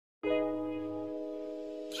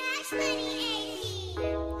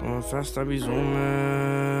Going fast, I be zooming.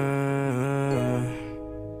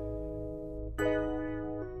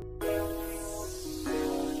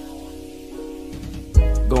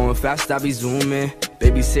 Going fast, I be zooming.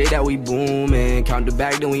 Baby say that we booming. Count the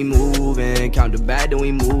bag, then we moving. Count the bag, then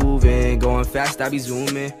we moving. Going fast, I be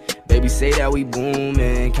zooming. Baby say that we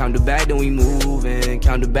booming. Count the bag, then we moving.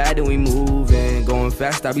 Count the bag, then we moving. Going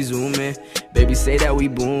fast, I be zooming. Baby say that we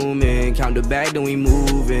booming. Count the bag, then we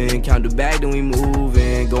moving. Count the bag, then we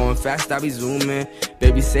moving. Going fast, I be zooming.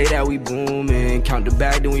 Baby say that we booming. Count the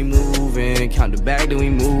bag, then we moving. Count the bag, then we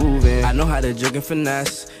moving. I know how to jug and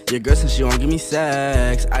finesse. Your girl said she won't give me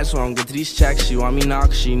sex. I just wanna get to these checks. She want me now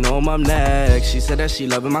cause she know I'm up next. She said that she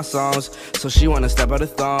loving my songs, so she wanna step out the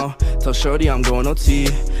thong. Tell shorty I'm going OT,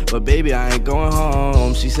 but baby I ain't going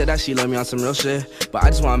home. She said that she love me on some real shit, but I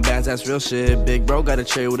just want bands, that's real shit. Big bro got a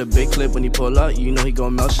tray with a big clip. When he pull up, you know he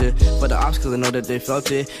gon' melt shit. For the ops cause I know that they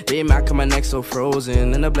felt it. They mad cause my neck so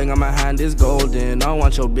frozen, and the bling on my hand is golden. I don't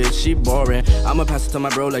want your bitch, she boring. I'ma pass it to my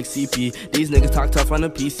bro like CP. These niggas talk tough on the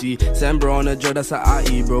PC. Send bro on the drill, that's a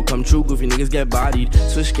IE. Bro come true, goofy niggas get bodied.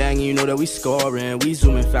 Swish gang, you know that we scoring. We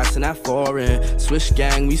zooming fast in that foreign. Swish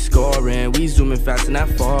gang, we scoring. We zooming fast in that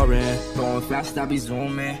foreign. Going fast, I be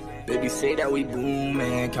zooming. Baby say that we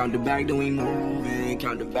booming. Count the bag, then we moving.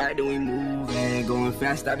 Count the bag, then we moving. Going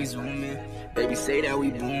fast, I be zooming. Baby say that we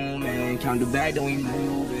booming. Count the bag, then we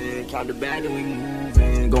moving. Count the bag, then we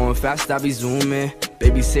moving. Going fast, I be zooming.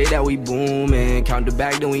 Baby say that we booming. Count the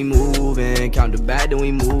bag, then we moving. Count the bag, then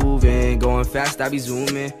we moving. Going fast, I be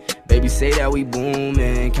zooming. Baby say that we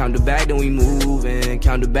booming. Count the bag, then we moving.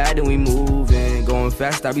 Count the bag, then we moving. Going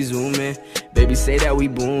fast, I be zooming. Baby say that we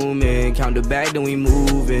booming. Count the bag, then we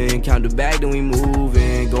moving. Count the bag, then we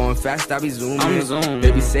moving. Going fast, I be zooming.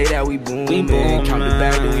 Baby say that we booming. Count the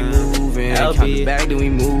bag, then we moving. Count the bag, then we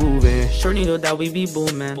moving. Shorty know that we be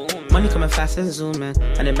booming. Money coming fast and zooming.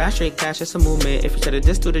 And then back straight cash, it's a movement. If you try to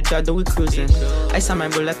diss to the job, then we cruising. Ice on my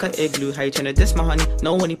bro like a igloo. How you tryna diss my honey?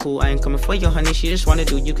 No one pool. I ain't coming for your honey. She just wanna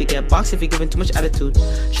do. You could get boxed if you giving too much attitude.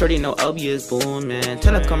 Shorty know LB is booming.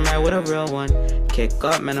 Tell her come right with a real one. Kick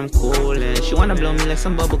up, man, I'm coolin'. She wanna blow me like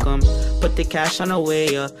some bubblegum. Put the cash on her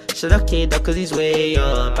way up. Shut up, kid, up, cause he's way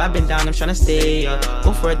up. I've been down, I'm tryna stay up.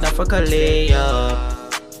 Go for it, now fuck a layup.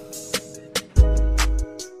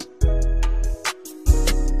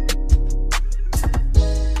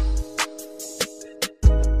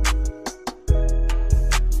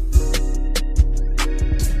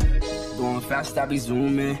 Going fast, I be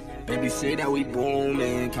zooming. Baby say that we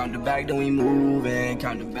booming. Count the bag, then we moving.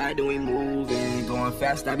 Count the bag, then we moving. Going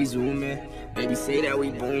fast, I be zooming. Baby say that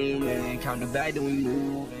we booming. Count the bag, then we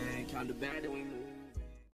moving. Count the bag, then we moving.